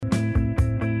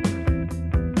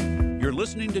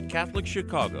listening to Catholic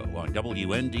Chicago on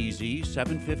WNDZ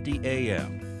 750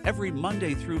 AM. Every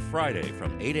Monday through Friday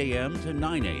from 8 a.m. to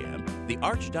 9 a.m., the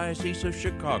Archdiocese of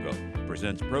Chicago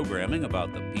presents programming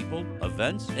about the people,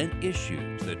 events, and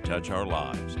issues that touch our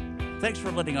lives. Thanks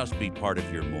for letting us be part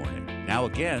of your morning. Now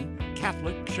again,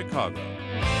 Catholic Chicago.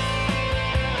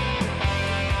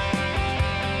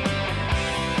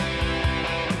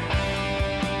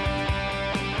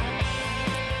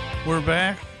 We're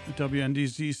back at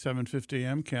WNDZ 750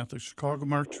 AM, Catholic Chicago.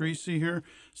 Mark Tracy here,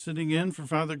 sitting in for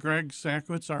Father Greg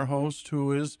Sakowicz, our host,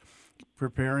 who is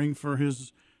preparing for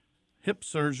his hip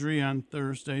surgery on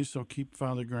Thursday, so keep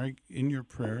Father Greg in your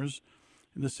prayers.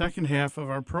 In the second half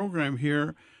of our program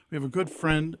here, we have a good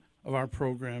friend of our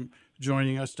program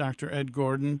joining us, Dr. Ed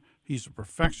Gordon. He's a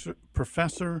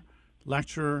professor,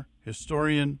 lecturer,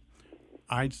 historian.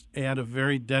 I'd add a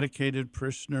very dedicated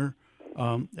parishioner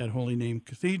at Holy Name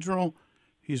Cathedral.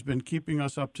 He's been keeping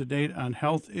us up to date on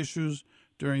health issues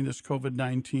during this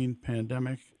COVID-19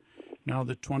 pandemic. Now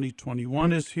that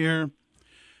 2021 is here,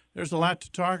 there's a lot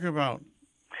to talk about.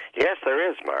 Yes, there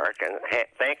is, Mark, and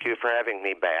thank you for having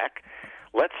me back.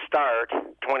 Let's start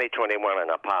 2021 on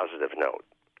a positive note.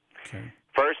 Okay.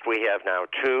 First, we have now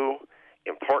two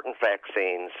important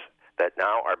vaccines that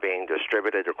now are being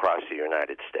distributed across the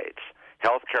United States.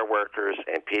 Healthcare workers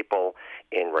and people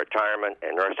in retirement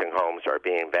and nursing homes are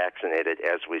being vaccinated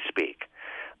as we speak.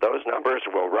 Those numbers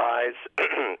will rise,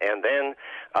 and then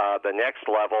the next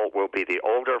level will be the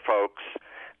older folks,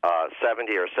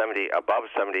 70 or 70 above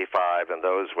 75, and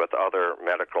those with other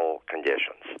medical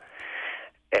conditions.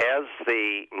 As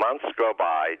the months go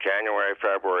by, January,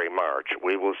 February, March,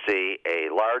 we will see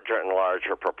a larger and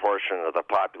larger proportion of the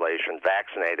population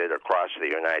vaccinated across the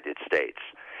United States.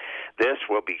 This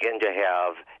will begin to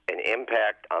have an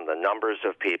impact on the numbers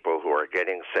of people who are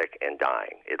getting sick and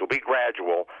dying. It'll be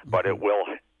gradual, but it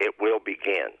will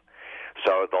begin.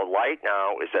 So the light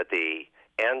now is at the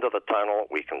end of the tunnel.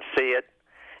 We can see it,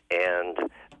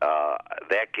 and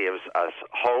that gives us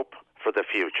hope for the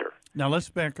future. Now let's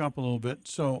back up a little bit.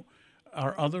 So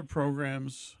our other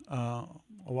programs, a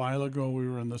while ago we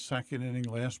were in the second inning.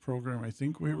 Last program, I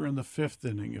think we were in the fifth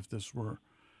inning if this were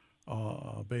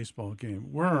a baseball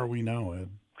game. Where are we now, Ed?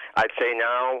 I'd say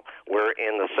now we're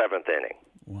in the seventh inning.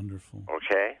 Wonderful.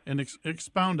 Okay? And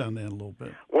expound on that a little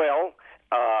bit. Well,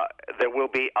 there will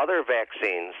be other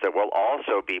vaccines that will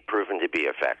also be proven to be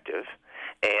effective,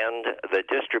 and the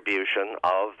distribution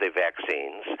of the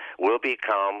vaccines will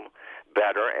become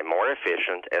better and more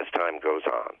efficient as time goes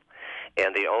on.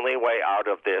 And the only way out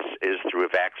of this is through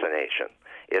vaccination.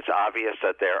 It's obvious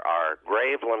that there are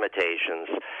grave limitations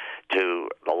to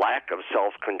the lack of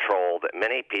self-control that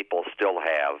many people still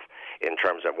have in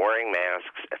terms of wearing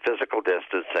masks, physical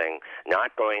distancing,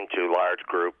 not going to large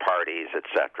group parties,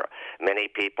 etc. Many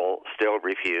people still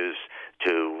refuse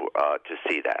to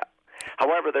see that.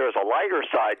 However, there is a lighter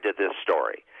side to this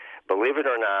story. Believe it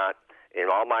or not, in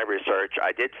all my research,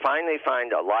 I did finally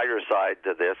find a lighter side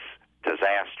to this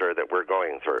disaster that we're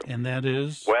going through. And that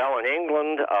is? Well, in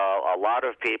England, a lot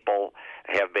of people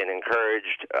have been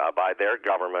encouraged by their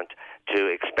government to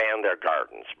expand their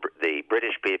gardens. The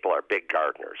British people are big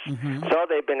gardeners. Mm-hmm. So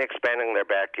they've been expanding their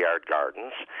backyard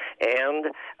gardens. And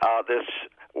this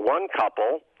one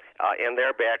couple, in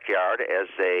their backyard, as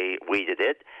they weeded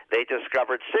it, they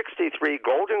discovered 63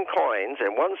 golden coins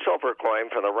and one silver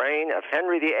coin from the reign of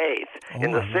Henry VIII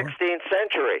in the 16th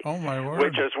century,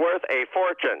 which is worth a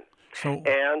fortune.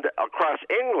 And across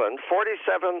England,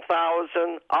 47,000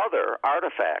 other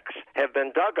artifacts have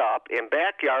been dug up in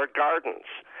backyard gardens.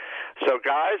 So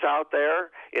guys out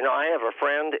there, I have a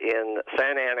friend in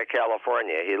Santa Ana,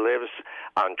 California. He lives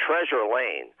on Treasure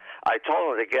Lane. I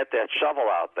told him to get that shovel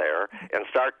out there and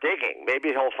start digging. Maybe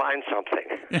he'll find something.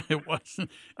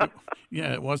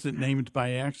 It wasn't named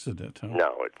by accident. Huh?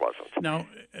 No, it wasn't. Now,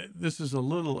 this is a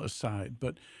little aside,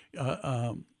 but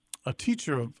a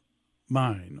teacher of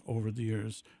mine over the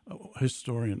years,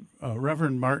 historian,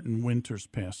 Reverend Martin Winters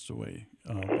passed away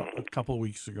a couple of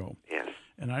weeks ago. Yes.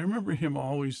 And I remember him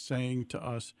always saying to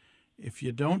us, if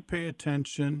you don't pay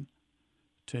attention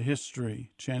to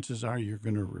history, chances are you're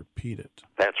going to repeat it.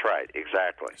 That's right,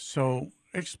 exactly. So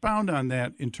expound on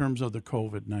that in terms of the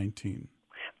COVID-19.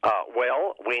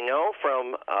 Well, we know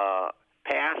from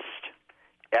past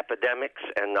epidemics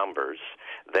and numbers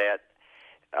that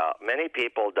many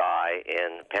people die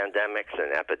in pandemics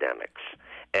and epidemics.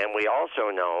 And we also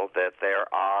know that there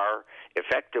are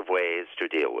effective ways to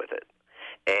deal with it.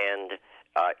 And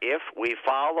if we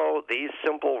follow these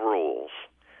simple rules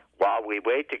while we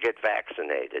wait to get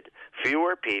vaccinated,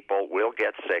 fewer people will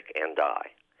get sick and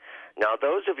die. Now,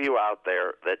 those of you out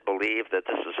there that believe that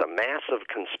this is a massive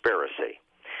conspiracy,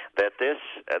 that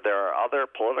there are other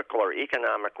political or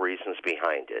economic reasons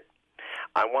behind it,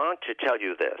 I want to tell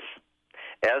you this.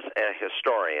 As a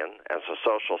historian, as a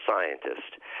social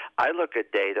scientist, I look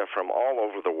at data from all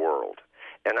over the world,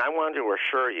 and I want to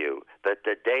assure you that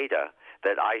the data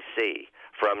that I see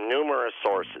from numerous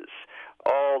sources,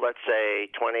 let's say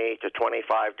 20 to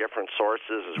 25 different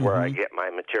sources is where I get my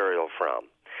material from,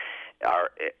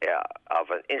 are of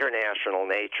an international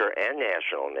nature and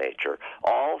national nature,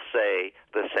 all say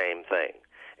the same thing,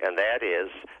 and that is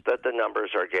that the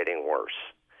numbers are getting worse.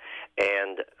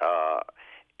 And,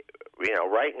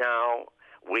 right now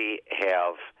we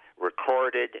have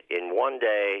recorded in one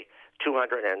day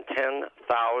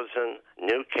 210,000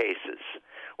 new cases.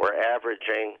 We're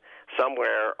averaging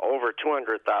somewhere over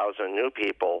 200,000 new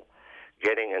people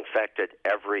getting infected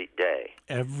every day.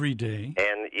 Every day.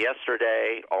 And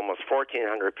yesterday, almost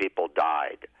 1,400 people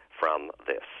died from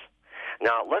this.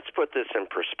 Now, let's put this in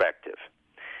perspective.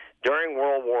 During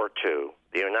World War II,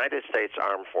 the United States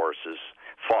Armed Forces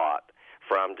fought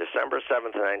from December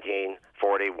 7th,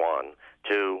 1941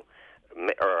 to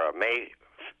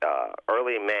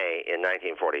early May in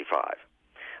 1945.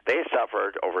 They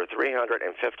suffered over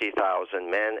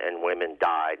 350,000 men and women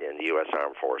died in the U.S.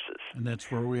 Armed Forces. And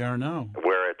that's where we are now.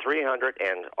 We're at 300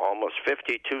 and almost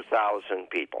 52,000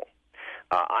 people.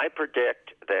 I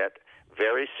predict that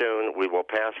very soon we will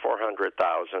pass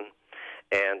 400,000,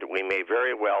 and we may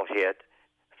very well hit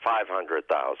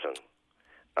 500,000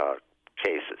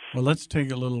 cases. Well, let's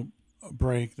take a little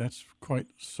break. That's quite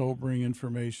sobering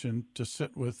information to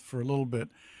sit with for a little bit.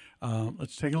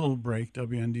 Let's take a little break.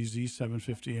 WNDZ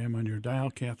 750 AM on your dial,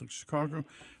 Catholic Chicago.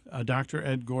 Dr.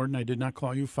 Ed Gordon, I did not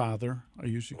call you Father. I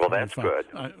usually call that's you Father.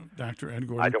 good. Dr. Ed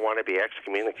Gordon. I don't want to be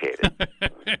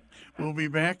excommunicated. We'll be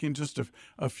back in just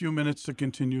a few minutes to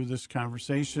continue this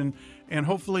conversation and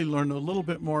hopefully learn a little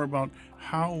bit more about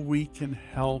how we can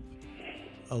help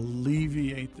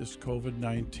alleviate this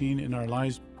COVID-19 in our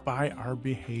lives by our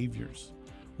behaviors.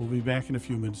 We'll be back in a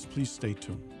few minutes. Please stay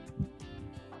tuned.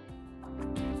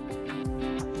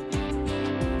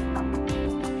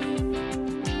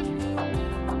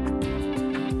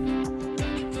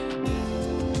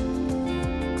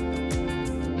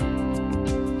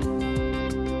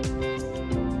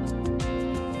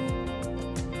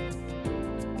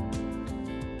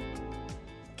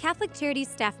 Catholic Charities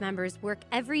staff members work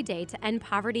every day to end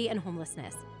poverty and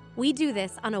homelessness. We do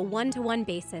this on a one-to-one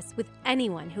basis with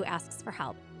anyone who asks for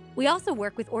help. We also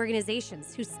work with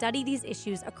organizations who study these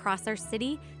issues across our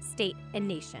city, state, and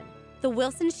nation. The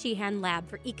Wilson Sheehan Lab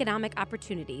for Economic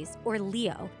Opportunities, or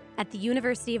LEO, at the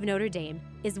University of Notre Dame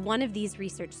is one of these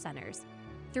research centers.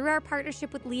 Through our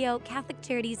partnership with LEO, Catholic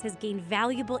Charities has gained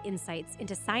valuable insights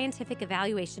into scientific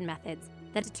evaluation methods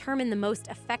that determine the most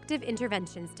effective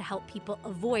interventions to help people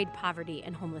avoid poverty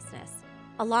and homelessness.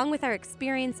 Along with our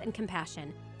experience and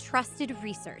compassion, trusted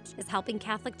research is helping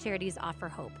Catholic Charities offer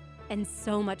hope and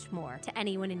so much more to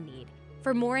anyone in need.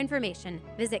 For more information,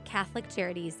 visit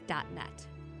CatholicCharities.net.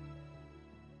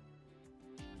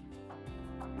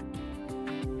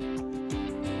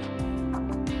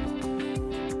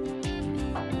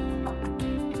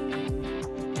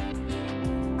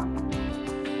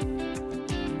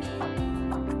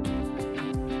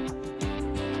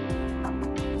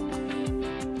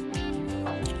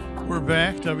 We're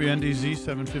back, WNDZ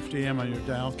 750 AM on your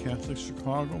dial, Catholic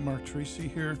Chicago. Mark Tracy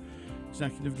here,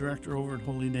 Executive Director over at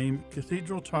Holy Name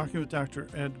Cathedral, talking with Dr.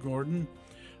 Ed Gordon.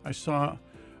 I saw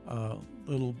a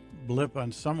little blip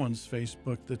on someone's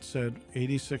Facebook that said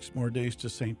 86 more days to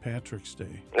St. Patrick's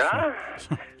Day.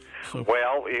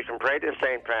 Well, you can pray to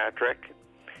St. Patrick,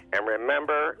 and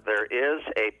remember there is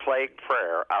a plague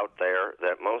prayer out there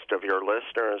that most of your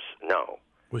listeners know.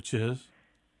 Which is?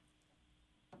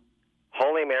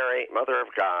 Holy Mary, Mother of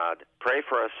God, pray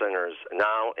for us sinners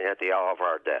now and at the hour of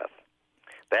our death.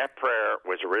 That prayer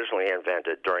was originally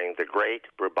invented during the Great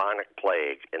Bubonic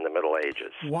Plague in the Middle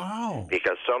Ages. Wow.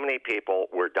 Because so many people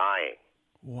were dying.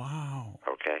 Wow.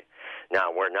 Okay.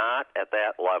 Now, we're not at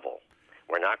that level.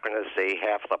 We're not going to see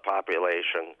half the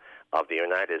population of the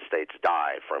United States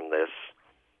die from this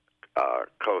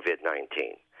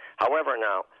COVID-19. However,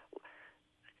 now,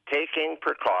 taking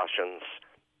precautions,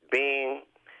 being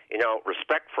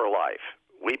respect for life.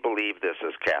 We believe this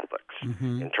as Catholics.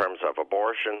 In terms of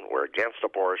abortion, we're against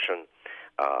abortion.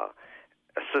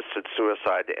 Assisted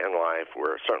suicide to end life,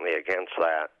 we're certainly against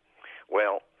that.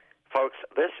 Well, folks,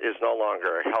 this is no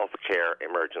longer a health care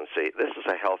emergency. This is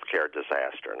a health care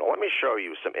disaster. Now, let me show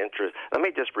you some interest. Let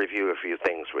me just review a few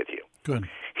things with you. Good.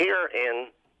 Here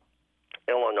in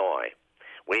Illinois,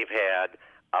 we've had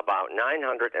about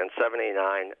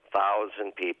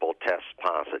 979,000 people test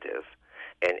positive,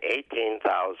 and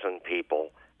 18,000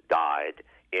 people died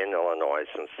in Illinois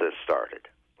since this started.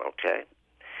 Okay?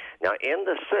 Now, in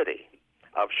the city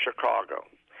of Chicago,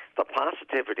 the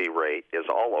positivity rate is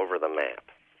all over the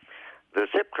map. The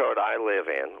zip code I live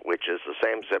in, which is the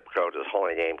same zip code as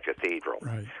Holy Name Cathedral,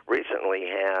 recently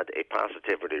had a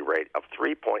positivity rate of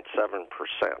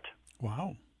 3.7%.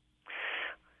 Wow.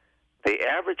 The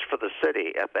average for the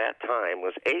city at that time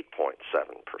was 8.7%.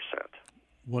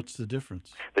 What's the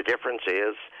difference? The difference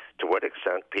is to what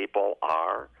extent people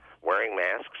are wearing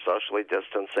masks, socially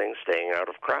distancing, staying out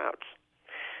of crowds.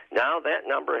 Now that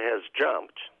number has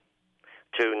jumped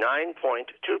to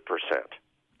 9.2%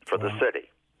 for the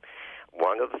city.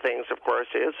 One of the things, of course,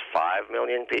 is 5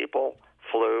 million people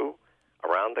flew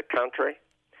around the country.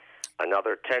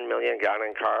 Another 10 million got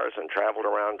in cars and traveled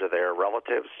around to their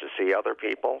relatives to see other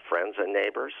people, friends and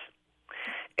neighbors.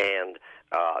 And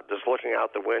just looking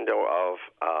out the window of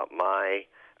my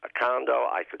condo,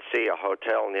 I could see a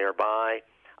hotel nearby.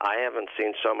 I haven't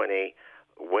seen so many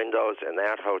windows in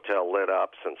that hotel lit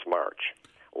up since March.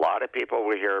 A lot of people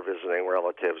were here visiting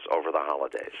relatives over the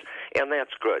holidays, and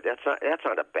that's good. That's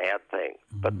not a bad thing.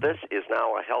 But this is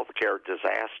now a healthcare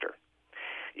disaster.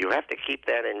 You have to keep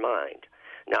that in mind.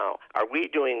 Now, are we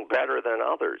doing better than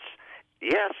others?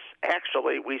 Yes,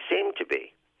 actually, we seem to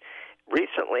be.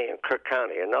 Recently in Cook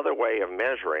County, another way of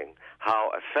measuring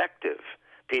how effective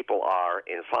people are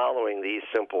in following these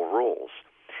simple rules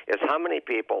is how many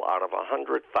people out of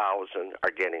 100,000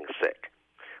 are getting sick.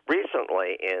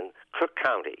 Recently in Cook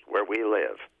County, where we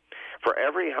live, for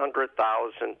every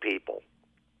 100,000 people,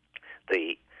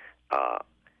 the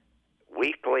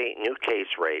weekly new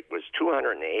case rate was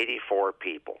 284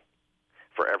 people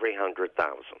for every 100,000.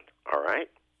 All right?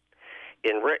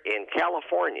 In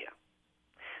California,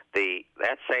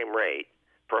 that same rate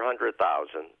per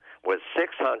 100,000 was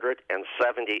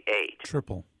 678.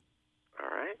 Triple. All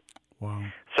right? Wow.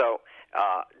 So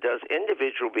does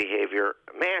individual behavior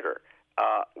matter?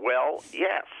 Well,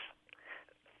 yes.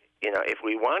 You know, if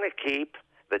we want to keep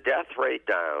the death rate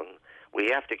down, we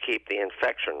have to keep the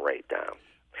infection rate down.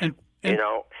 And you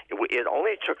know, it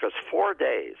only took us 4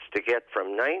 days to get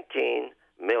from 19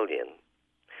 million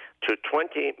to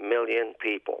 20 million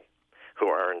people who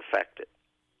are infected.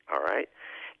 All right?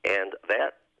 And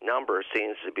that number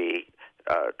seems to be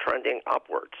trending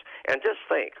upwards. And just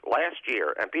think, last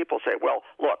year, and people say, well,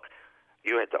 look,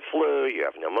 you had the flu, you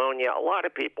have pneumonia. A lot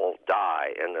of people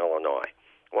die in Illinois.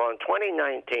 Well, in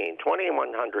 2019,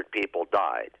 2,100 people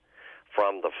died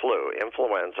from the flu,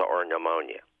 influenza, or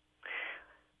pneumonia.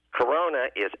 Corona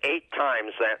is 8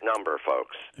 times that number,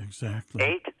 folks. Exactly.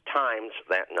 8 times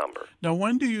that number. Now,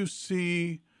 when do you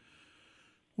see,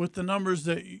 with the numbers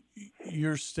that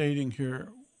you're stating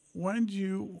here, when do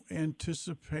you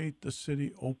anticipate the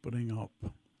city opening up?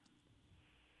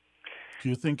 Do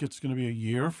you think it's going to be a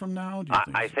year from now?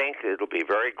 I think it'll be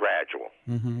very gradual.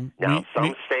 Mm-hmm. Now,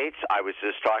 some states, I was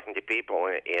just talking to people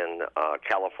in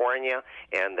California,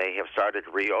 and they have started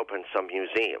to reopen some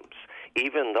museums,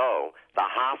 even though the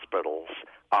hospitals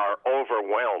are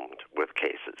overwhelmed with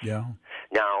cases. Yeah.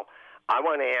 Now, I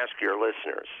want to ask your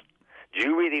listeners, do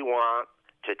you really want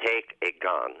to take a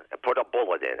gun and put a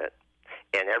bullet in it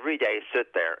and every day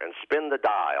sit there and spin the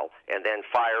dial and then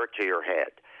fire it to your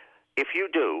head? If you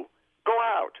do, go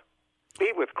out,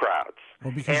 be with crowds,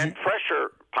 and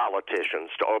pressure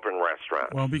politicians to open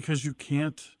restaurants. Well, because you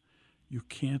can't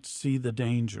see the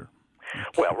danger.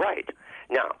 Well, right.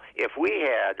 Now, if we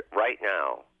had right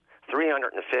now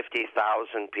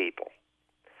 350,000 people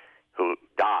who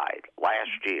died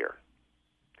last year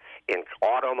in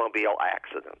automobile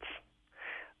accidents,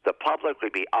 the public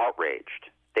would be outraged.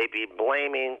 They'd be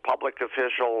blaming public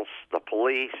officials, the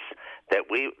police, that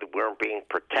we weren't being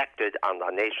protected on the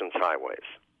nation's highways.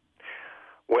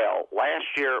 Well,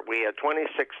 last year we had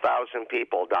 26,000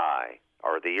 people die,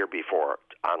 or the year before,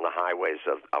 on the highways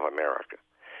of America.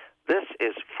 This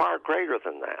is far greater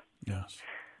than that. Yes.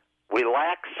 We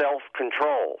lack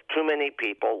self-control. Too many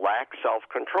people lack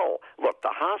self-control. Look,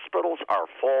 the hospitals are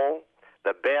full.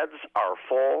 The beds are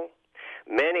full.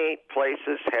 Many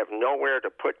places have nowhere to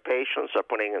put patients. They're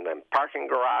putting them in parking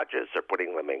garages. They're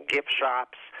putting them in gift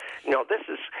shops. You know, this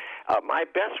is my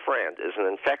best friend is an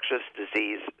infectious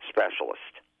disease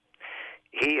specialist.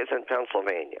 He is in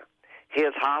Pennsylvania.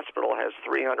 His hospital has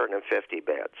 350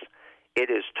 beds.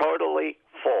 It is totally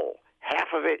full.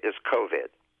 Half of it is COVID.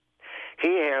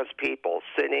 He has people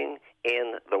sitting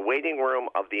in the waiting room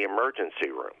of the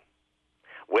emergency room,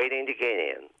 waiting to get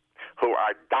in, who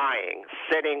are dying,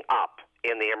 sitting up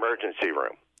in the emergency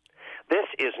room. This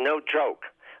is no joke.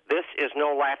 This is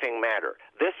no laughing matter.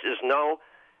 This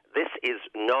is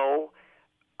no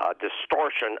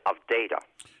distortion of data.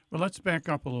 Well, let's back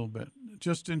up a little bit,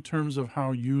 just in terms of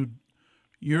how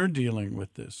you're dealing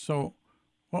with this. So,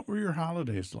 what were your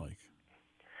holidays like?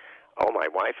 Oh, my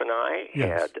wife and I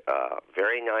Yes. had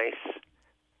very nice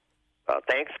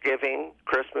Thanksgiving,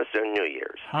 Christmas, and New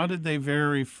Year's. How did they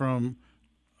vary from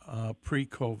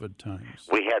pre-COVID times?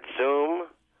 We had Zoom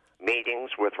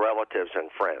meetings with relatives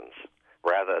and friends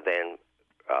rather than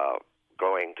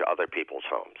going to other people's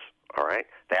homes. All right?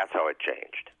 That's how it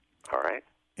changed. All right?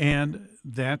 And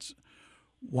that's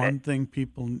one thing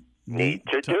people Need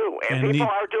to do. And people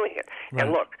are doing it. Right.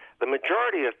 And look, the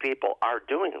majority of people are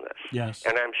doing this. Yes.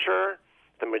 And I'm sure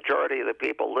the majority of the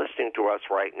people listening to us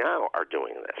right now are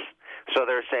doing this. So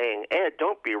they're saying, Ed,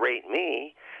 don't berate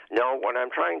me. No, what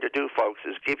I'm trying to do, folks,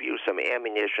 is give you some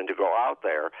ammunition to go out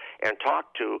there and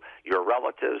talk to your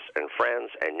relatives and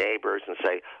friends and neighbors and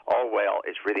say, oh, well,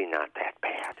 it's really not that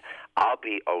bad. I'll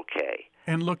be okay.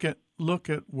 And look at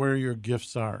where your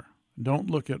gifts are. Don't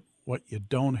look at what you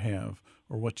don't have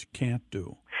or what you can't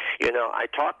do. You know, I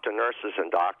talk to nurses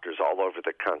and doctors all over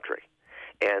the country,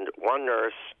 and one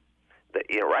nurse,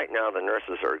 right now the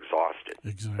nurses are exhausted.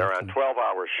 Exactly. They're on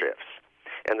 12-hour shifts.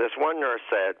 And this one nurse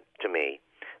said to me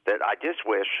that I just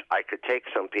wish I could take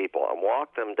some people and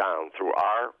walk them down through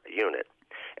our unit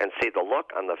and see the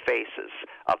look on the faces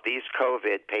of these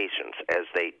COVID patients as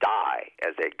they die,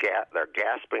 as they're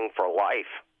gasping for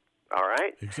life. All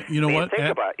right. You know what?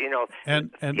 Think about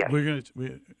and yes.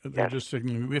 They're just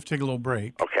signaling. We have to take a little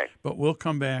break. Okay. But we'll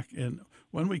come back, and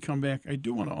when we come back, I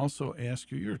do want to also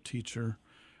ask you. You're a teacher.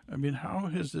 I mean, how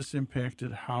has this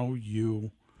impacted how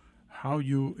you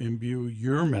imbue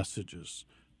your messages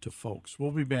to folks?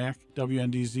 We'll be back.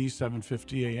 WNDZ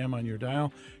 750 AM on your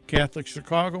dial. Catholic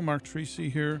Chicago. Mark Tracy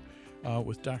here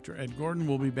with Dr. Ed Gordon.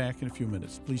 We'll be back in a few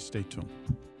minutes. Please stay tuned.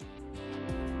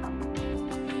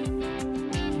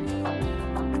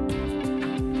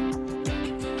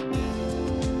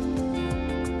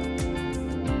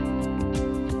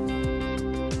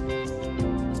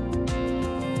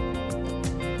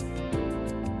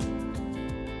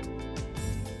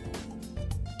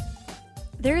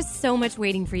 There is so much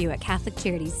waiting for you at Catholic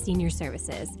Charities Senior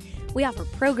Services. We offer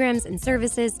programs and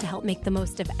services to help make the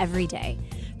most of every day.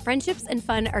 Friendships and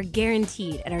fun are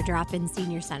guaranteed at our drop-in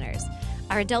senior centers.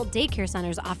 Our adult daycare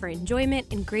centers offer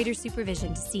enjoyment and greater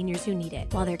supervision to seniors who need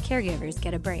it, while their caregivers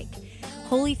get a break.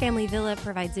 Holy Family Villa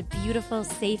provides a beautiful,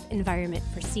 safe environment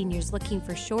for seniors looking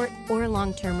for short or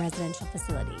long-term residential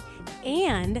facility.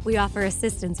 And we offer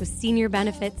assistance with senior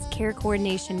benefits, care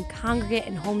coordination, congregate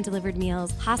and home-delivered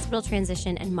meals, hospital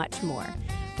transition, and much more.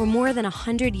 For more than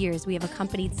 100 years, we have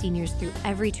accompanied seniors through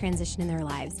every transition in their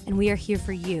lives, and we are here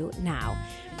for you now.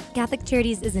 Catholic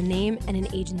Charities is a name and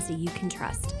an agency you can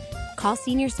trust. Call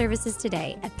Senior Services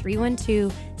today at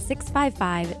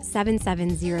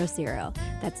 312-655-7700.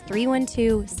 That's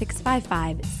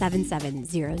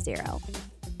 312-655-7700.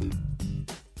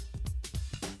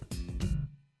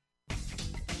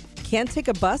 Can't take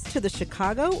a bus to the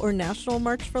Chicago or National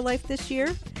March for Life this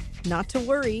year? Not to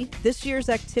worry, this year's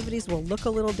activities will look a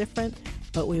little different,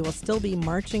 but we will still be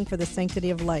marching for the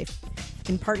sanctity of life.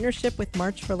 In partnership with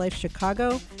March for Life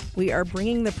Chicago, we are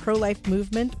bringing the pro-life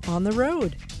movement on the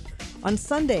road. On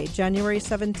Sunday, January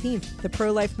 17th, the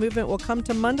pro-life movement will come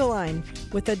to Mundelein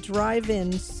with a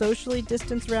drive-in, socially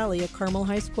distanced rally at Carmel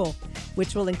High School,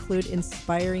 which will include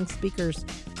inspiring speakers,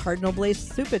 Cardinal Blaise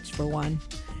Cupich for one.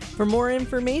 For more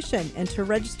information and to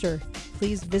register,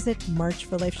 please visit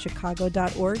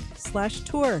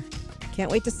marchforlifechicago.org/tour.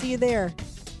 Can't wait to see you there.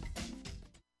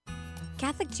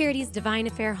 Catholic Charities Divine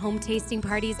Affair home tasting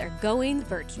parties are going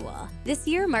virtual. This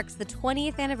year marks the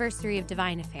 20th anniversary of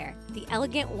Divine Affair, the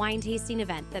elegant wine tasting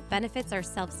event that benefits our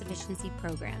self-sufficiency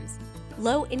programs.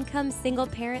 Low-income single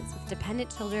parents with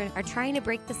dependent children are trying to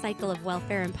break the cycle of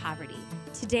welfare and poverty.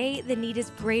 Today, the need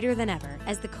is greater than ever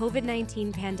as the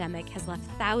COVID-19 pandemic has left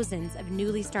thousands of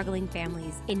newly struggling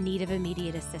families in need of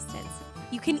immediate assistance.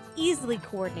 You can easily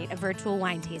coordinate a virtual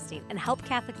wine tasting and help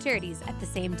Catholic Charities at the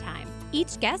same time.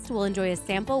 Each guest will enjoy a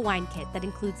sample wine kit that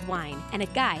includes wine and a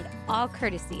guide, all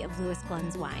courtesy of Louis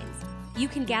Glenn's Wines. You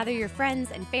can gather your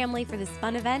friends and family for this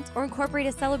fun event or incorporate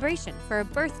a celebration for a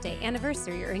birthday,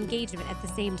 anniversary, or engagement at the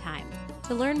same time.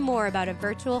 To learn more about a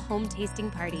virtual home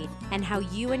tasting party and how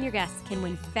you and your guests can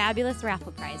win fabulous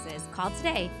raffle prizes, call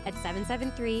today at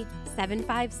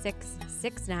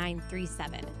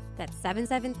 773-756-6937. That's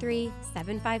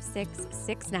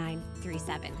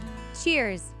 773-756-6937.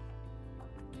 Cheers!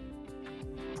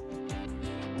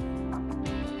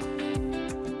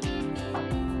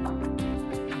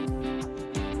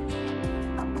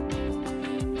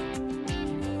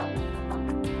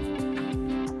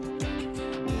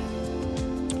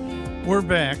 We're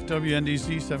back.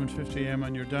 WNDZ 750 AM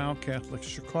on your dial, Catholic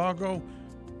Chicago.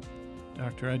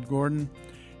 Dr. Ed Gordon.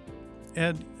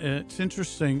 Ed, it's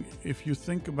interesting. If you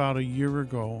think about a year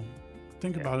ago,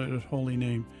 think about it at Holy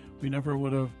Name. We never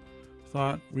would have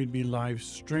thought we'd be live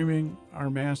streaming our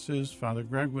masses. Father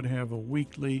Greg would have a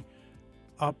weekly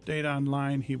update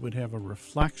online. He would have a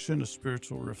reflection, a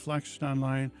spiritual reflection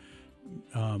online.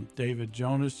 David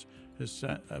Jonas has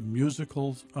set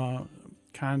musical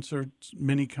concerts,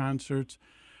 mini concerts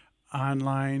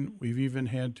online. We've even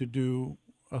had to do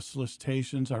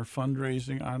solicitations, our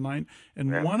fundraising online.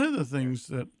 And one of the things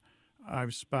that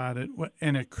I've spotted,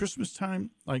 and at Christmas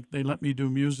time, like they let me do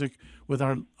music with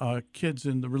our kids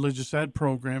in the religious ed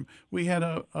program, we had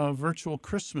a virtual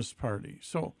Christmas party.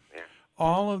 So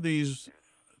all of these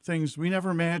things we never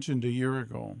imagined a year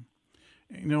ago.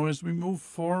 You know, as we move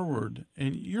forward,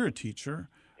 and you're a teacher,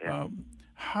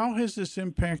 how has this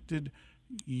impacted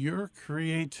your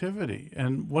creativity?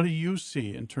 And what do you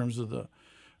see in terms of the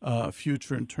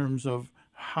future, in terms of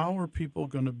how are people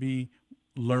going to be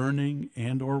learning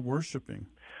and or worshiping?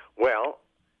 Well,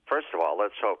 first of all,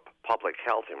 let's hope public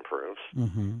health improves,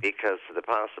 because the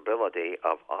possibility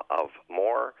of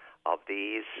more of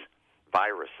these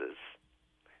viruses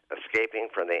escaping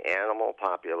from the animal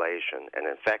population and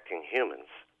infecting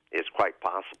humans is quite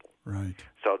possible. Right.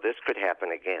 So this could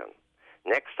happen again.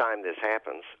 Next time this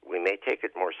happens, we may take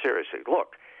it more seriously.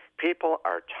 Look, people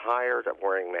are tired of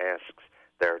wearing masks.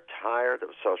 They're tired of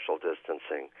social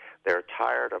distancing. They're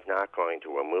tired of not going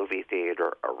to a movie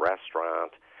theater, a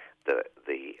restaurant,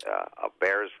 a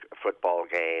Bears football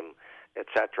game, et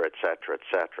cetera, et cetera, et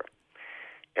cetera.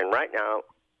 And right now,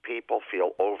 people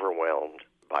feel overwhelmed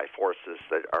by forces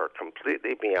that are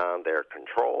completely beyond their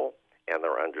control and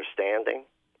their understanding.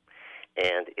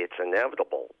 And it's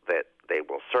inevitable that they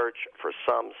will search for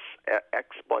some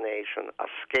explanation, a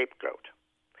scapegoat,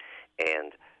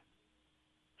 and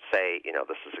say, you know,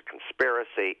 this is a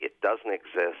conspiracy, it doesn't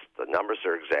exist, the numbers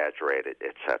are exaggerated,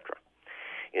 etc.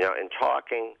 You know, in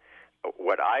talking,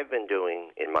 what I've been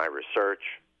doing in my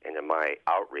research and in my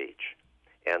outreach,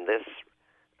 and this,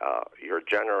 your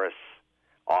generous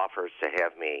offers to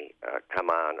have me come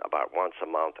on about once a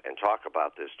month and talk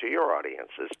about this to your audience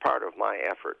is part of my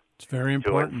effort. It's very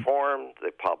important. To inform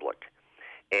the public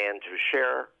and to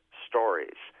share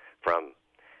stories from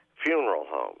funeral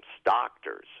homes,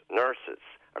 doctors, nurses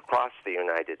across the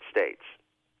United States.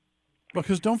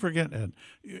 Because don't forget, Ed,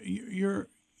 you're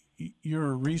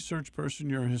a research person,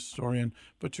 you're a historian,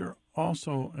 but you're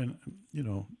also, and you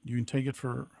know, you can take it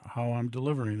for how I'm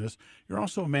delivering this, you're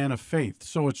also a man of faith.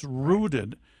 So it's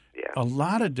rooted a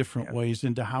lot of different ways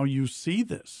into how you see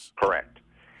this. Correct.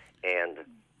 And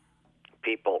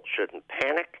people shouldn't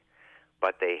panic,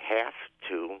 but they have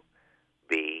to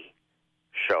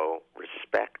show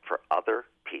respect for other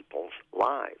people's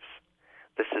lives.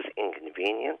 This is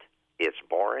inconvenient, it's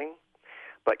boring,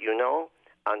 but you know,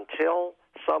 until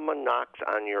someone knocks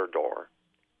on your door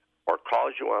or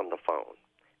calls you on the phone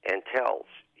and tells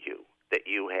you that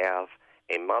you have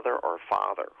a mother or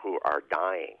father who are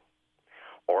dying,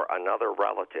 or another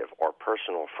relative or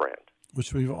personal friend,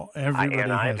 which everybody has.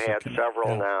 And I've had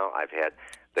several now. I've had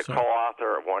the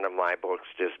co-author of one of my books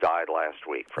just died last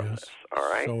week from this. All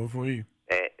right. So have we.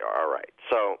 All right.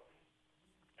 So.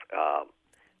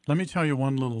 Let me tell you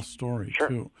one little story, sure.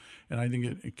 too. And I think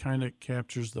it kind of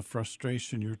captures the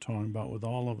frustration you're talking about with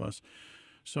all of us.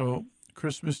 So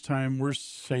Christmas time, we're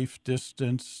safe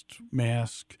distanced,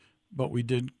 mask, but we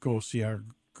did go see our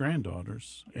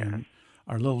granddaughters. Yes. And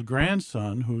our little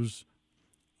grandson, who's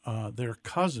their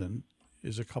cousin,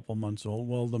 is a couple months old.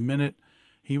 Well, the minute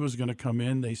he was going to come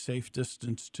in, they safe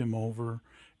distanced him over,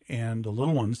 and the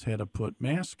little ones had to put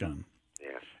masks on.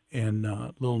 And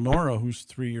little Nora, who's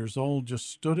 3 years old, just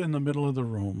stood in the middle of the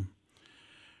room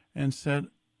and said,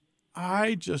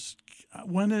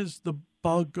 when is the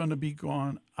bug going to be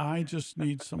gone? I just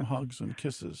need some hugs and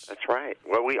kisses. That's right.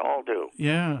 Well, we all do.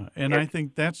 Yeah, and I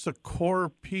think that's a core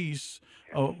piece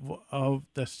of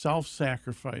the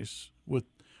self-sacrifice with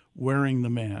wearing the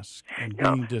mask and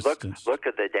being distanced. Look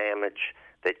at the damage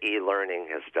that e-learning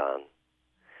has done,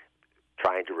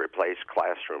 trying to replace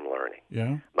classroom learning.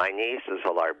 Yeah. My niece is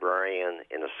a librarian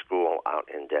in a school out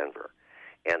in Denver,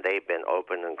 and they've been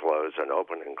open and closed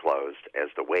as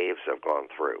the waves have gone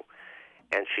through.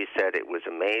 And she said it was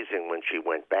amazing when she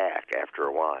went back after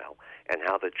a while and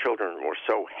how the children were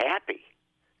so happy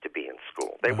to be in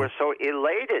school. They were so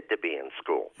elated to be in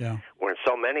school. Yeah. When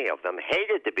so many of them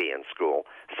hated to be in school,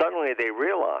 suddenly they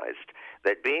realized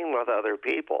that being with other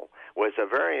people was a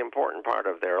very important part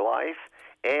of their life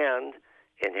and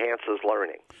enhances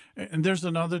learning. And there's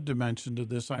another dimension to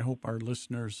this I hope our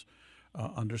listeners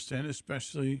understand,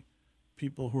 especially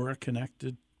people who are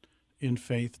connected in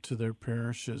faith to their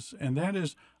parishes, and that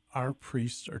is our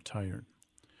priests are tired.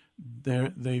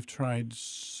 They've tried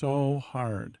so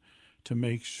hard to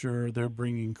make sure they're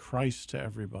bringing Christ to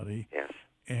everybody. Yes.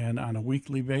 And on a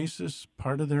weekly basis,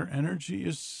 part of their energy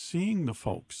is seeing the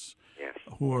folks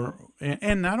who are,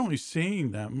 and not only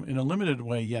seeing them in a limited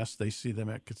way. Yes, they see them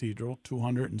at Cathedral,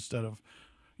 200 instead of,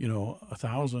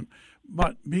 1,000,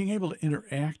 but being able to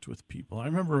interact with people. I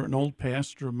remember an old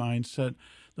pastor of mine said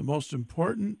the most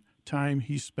important time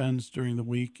he spends during the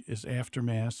week is after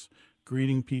Mass,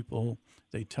 greeting people.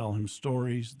 They tell him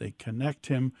stories. They connect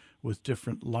him with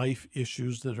different life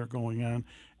issues that are going on.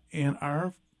 And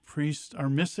our priests are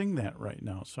missing that right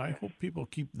now. So I hope people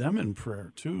keep them in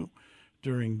prayer too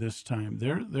during this time.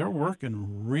 They're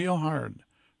working real hard.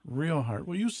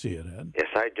 Well, you see it, Ed. Yes,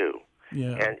 I do.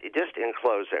 Yeah. And just in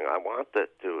closing, I want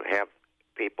to have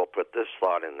people put this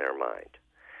thought in their mind.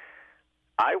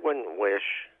 I wouldn't wish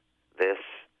this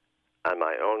on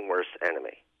my own worst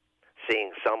enemy,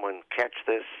 seeing someone catch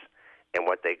this and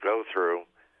what they go through,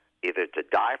 either to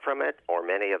die from it or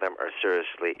many of them are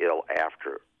seriously ill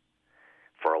after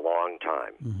for a long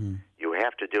time. Mm-hmm. You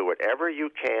have to do whatever you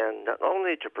can, not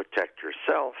only to protect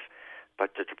yourself,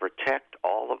 but to protect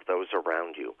all of those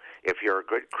around you. If you're a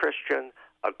good Christian,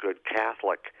 a good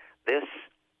Catholic, this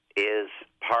is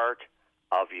part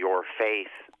of your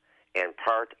faith and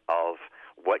part of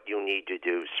what you need to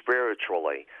do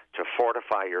spiritually to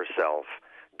fortify yourself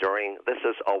during, this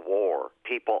is a war.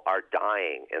 People are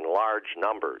dying in large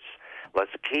numbers.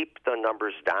 Let's keep the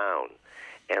numbers down,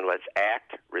 and let's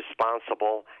act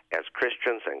responsible as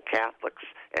Christians and Catholics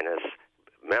and as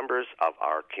members of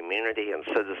our community and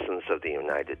citizens of the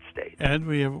United States. Ed,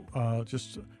 we have,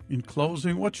 just in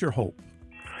closing, what's your hope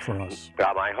for us?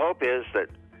 My hope is that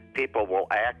people will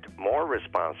act more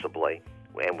responsibly,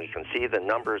 and we can see the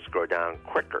numbers go down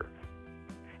quicker.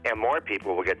 And more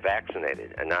people will get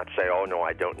vaccinated and not say, oh, no,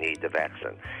 I don't need the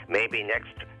vaccine. Maybe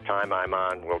next time I'm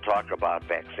on, we'll talk about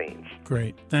vaccines.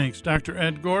 Great. Thanks. Dr.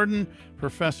 Ed Gordon,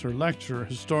 professor, lecturer,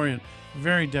 historian,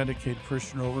 very dedicated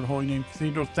parishioner over at Holy Name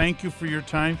Cathedral. Thank you for your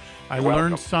time. I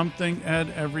learned something,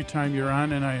 Ed, every time you're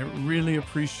on, and I really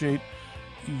appreciate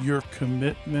your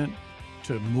commitment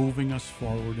to moving us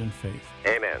forward in faith.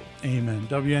 Amen. Amen.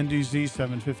 WNDZ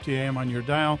 750 AM on your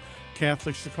dial.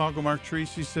 Catholic Chicago, Mark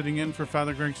Tracy sitting in for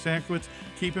Father Greg Sakowicz.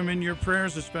 Keep him in your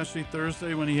prayers, especially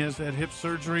Thursday when he has that hip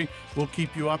surgery. We'll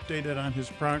keep you updated on his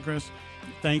progress.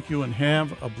 Thank you and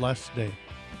have a blessed day.